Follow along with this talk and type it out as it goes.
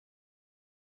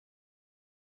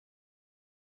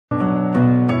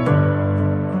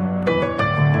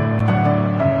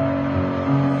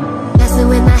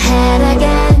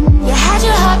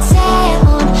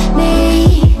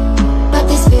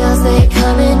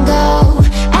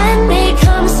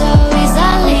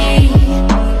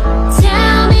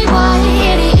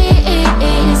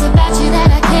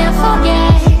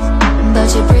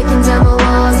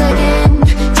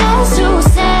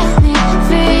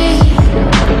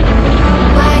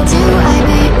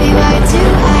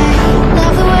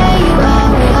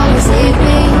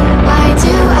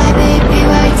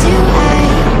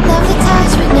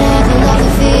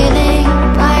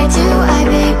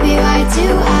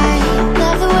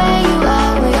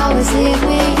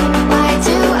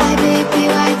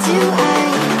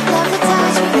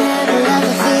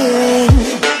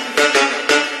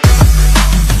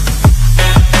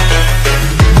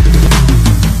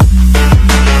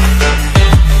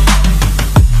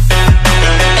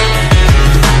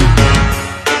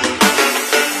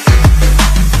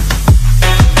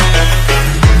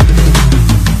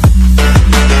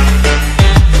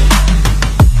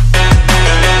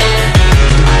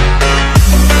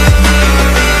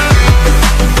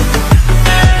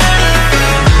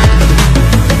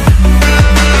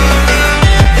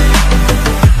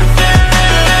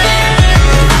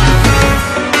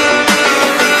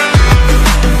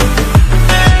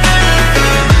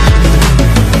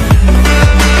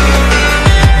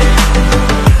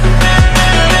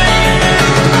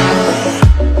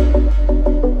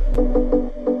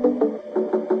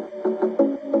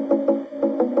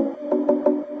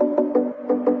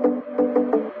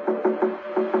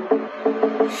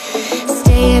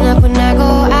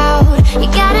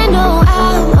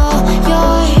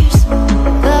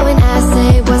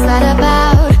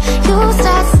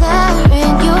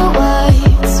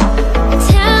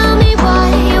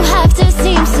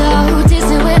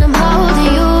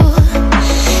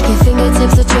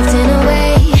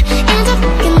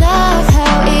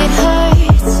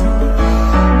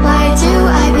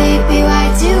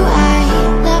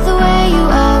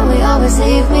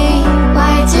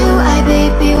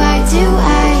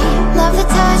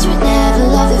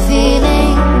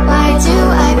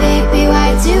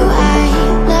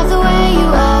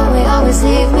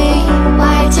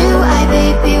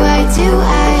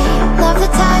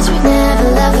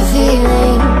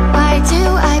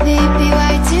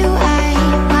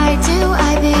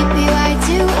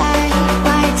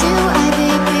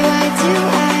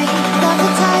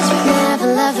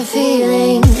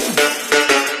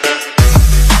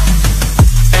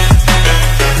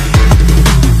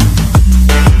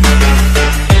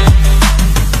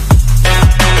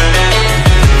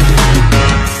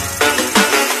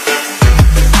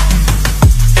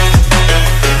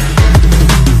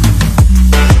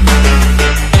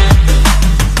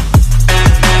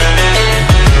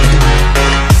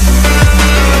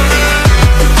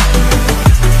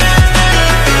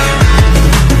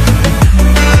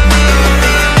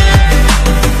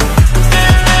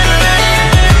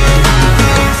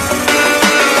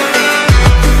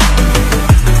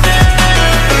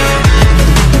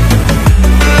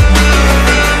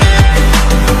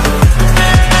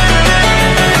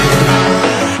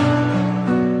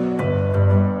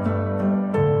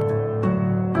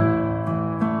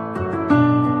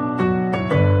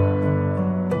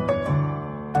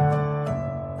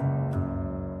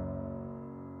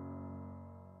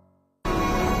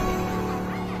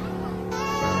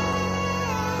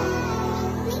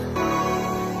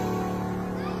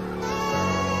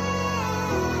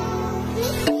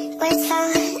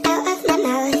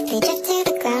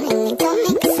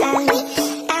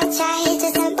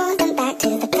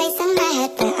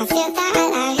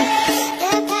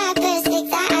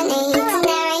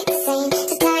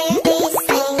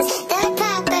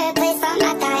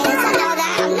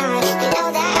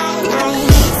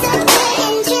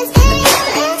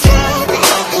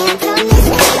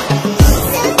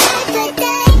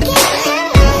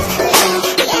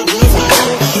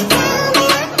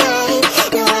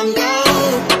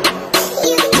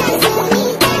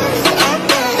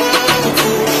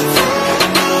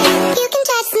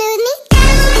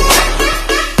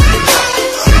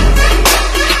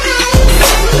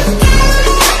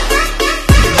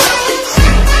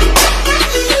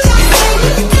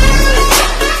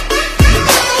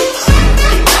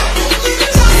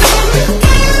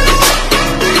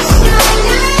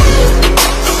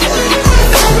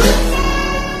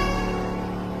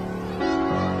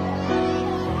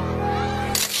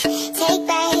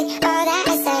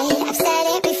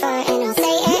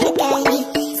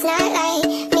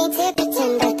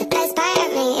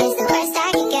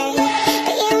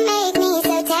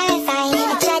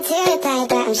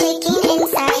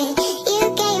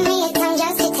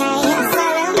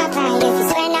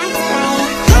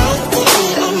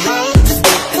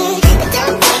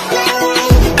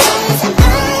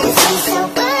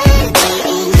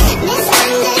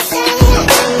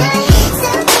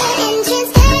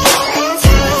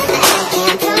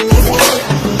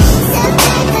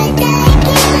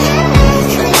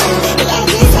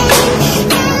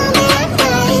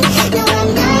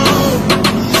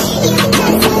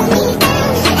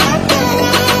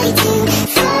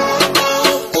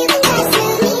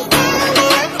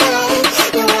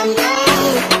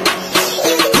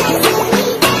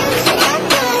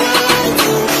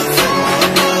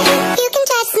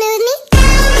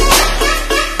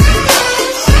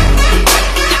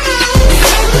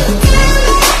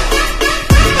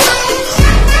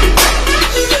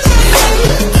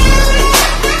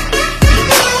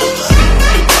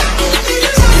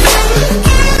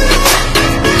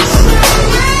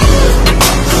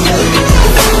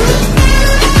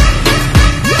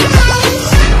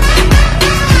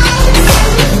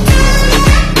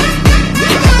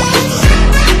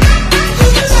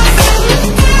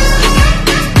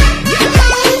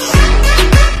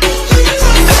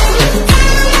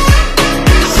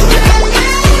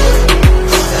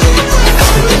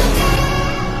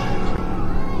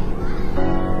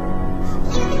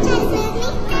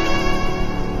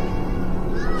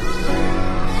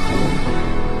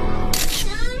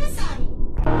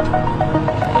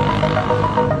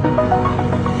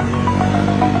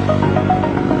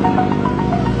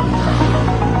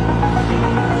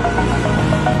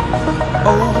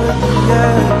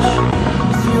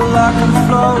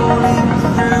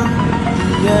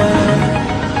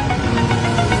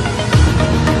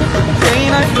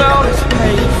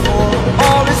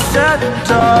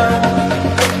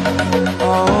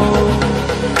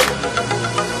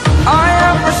I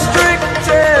am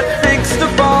restricted, fixed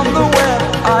upon the web.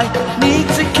 I need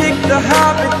to kick the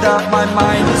habit that my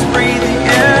mind is breathing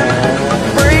in.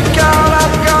 Break out,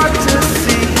 I've got to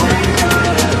see.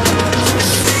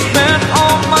 Spent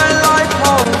all my life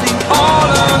holding all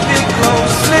of it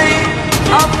closely.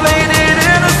 I played it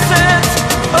innocent,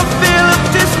 a feel of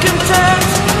discontent.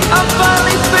 I'm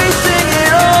finally facing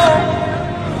it all,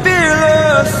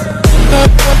 fearless.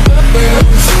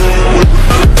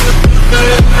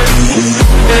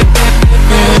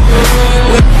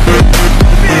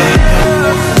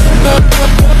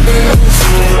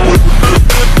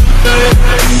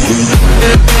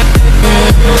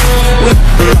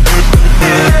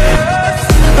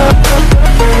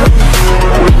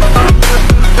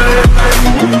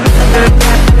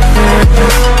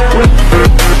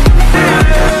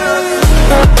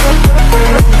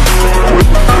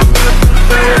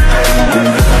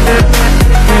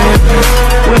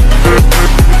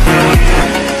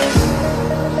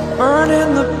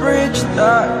 Burning the bridge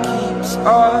that keeps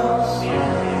us.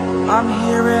 I'm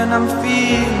here and I'm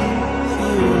feeling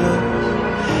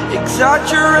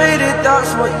exaggerated,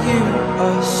 that's what you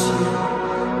assume.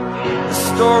 The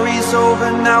story's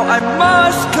over now, I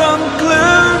must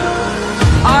conclude.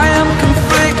 I am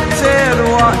conflicted,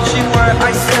 watching where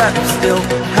I step still,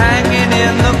 hanging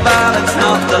in the balance.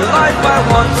 Not the life I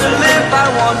want to live, I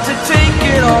want to take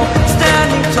it all.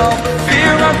 Standing tall,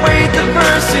 fear I weighed the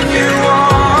person you are.